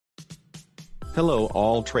Hello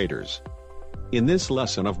all traders. In this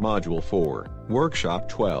lesson of Module 4, Workshop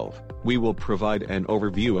 12, we will provide an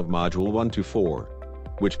overview of Module 1 to 4,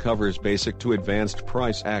 which covers basic to advanced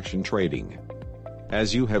price action trading.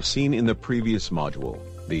 As you have seen in the previous module,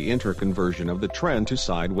 the interconversion of the trend to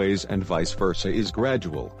sideways and vice versa is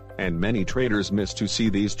gradual, and many traders miss to see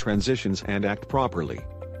these transitions and act properly.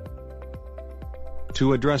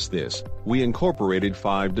 To address this, we incorporated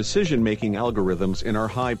 5 decision-making algorithms in our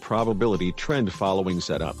high-probability trend-following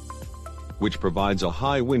setup, which provides a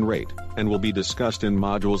high win rate, and will be discussed in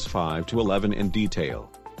Modules 5 to 11 in detail.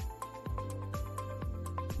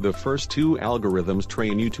 The first 2 algorithms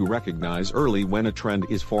train you to recognize early when a trend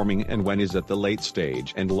is forming and when is at the late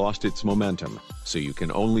stage and lost its momentum, so you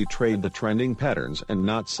can only trade the trending patterns and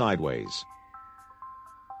not sideways.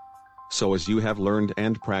 So as you have learned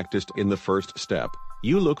and practiced in the first step,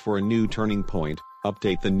 you look for a new turning point,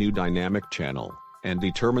 update the new dynamic channel, and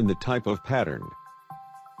determine the type of pattern.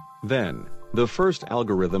 Then, the first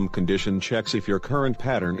algorithm condition checks if your current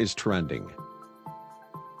pattern is trending.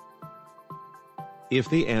 If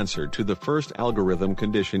the answer to the first algorithm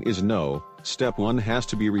condition is no, step 1 has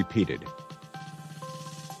to be repeated.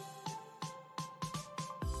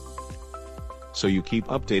 So you keep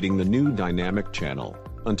updating the new dynamic channel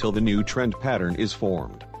until the new trend pattern is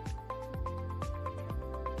formed.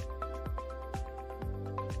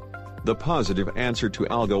 The positive answer to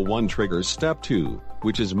Algo 1 triggers step 2,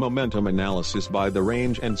 which is momentum analysis by the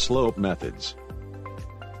range and slope methods.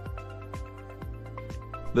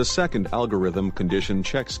 The second algorithm condition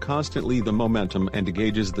checks constantly the momentum and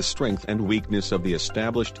gauges the strength and weakness of the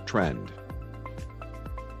established trend.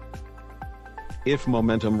 If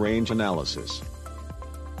momentum range analysis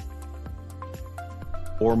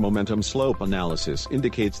or momentum slope analysis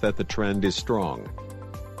indicates that the trend is strong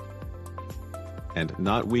and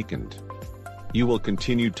not weakened, you will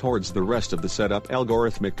continue towards the rest of the setup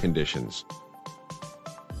algorithmic conditions.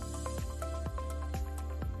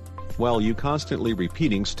 While you constantly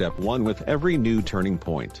repeating step 1 with every new turning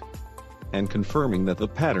point and confirming that the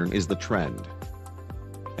pattern is the trend,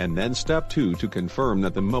 and then step 2 to confirm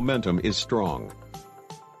that the momentum is strong.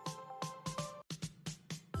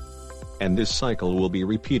 And this cycle will be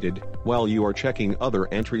repeated while you are checking other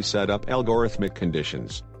entry setup algorithmic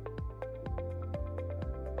conditions.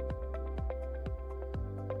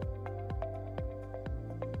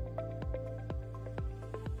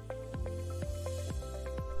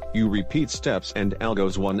 You repeat steps and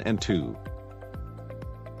algos 1 and 2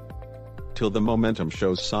 till the momentum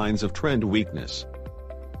shows signs of trend weakness.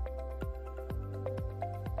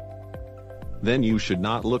 Then you should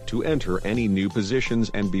not look to enter any new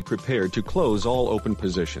positions and be prepared to close all open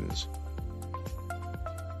positions.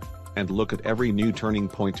 And look at every new turning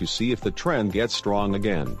point to see if the trend gets strong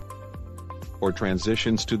again or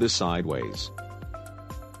transitions to the sideways.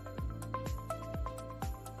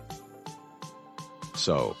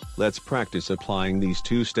 So, let's practice applying these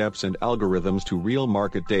 2 steps and algorithms to real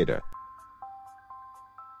market data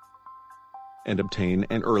and obtain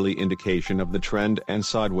an early indication of the trend and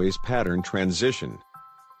sideways pattern transition,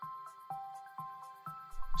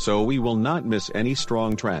 so we will not miss any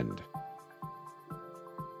strong trend.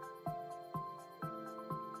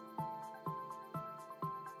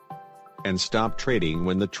 And stop trading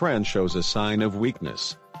when the trend shows a sign of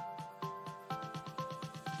weakness.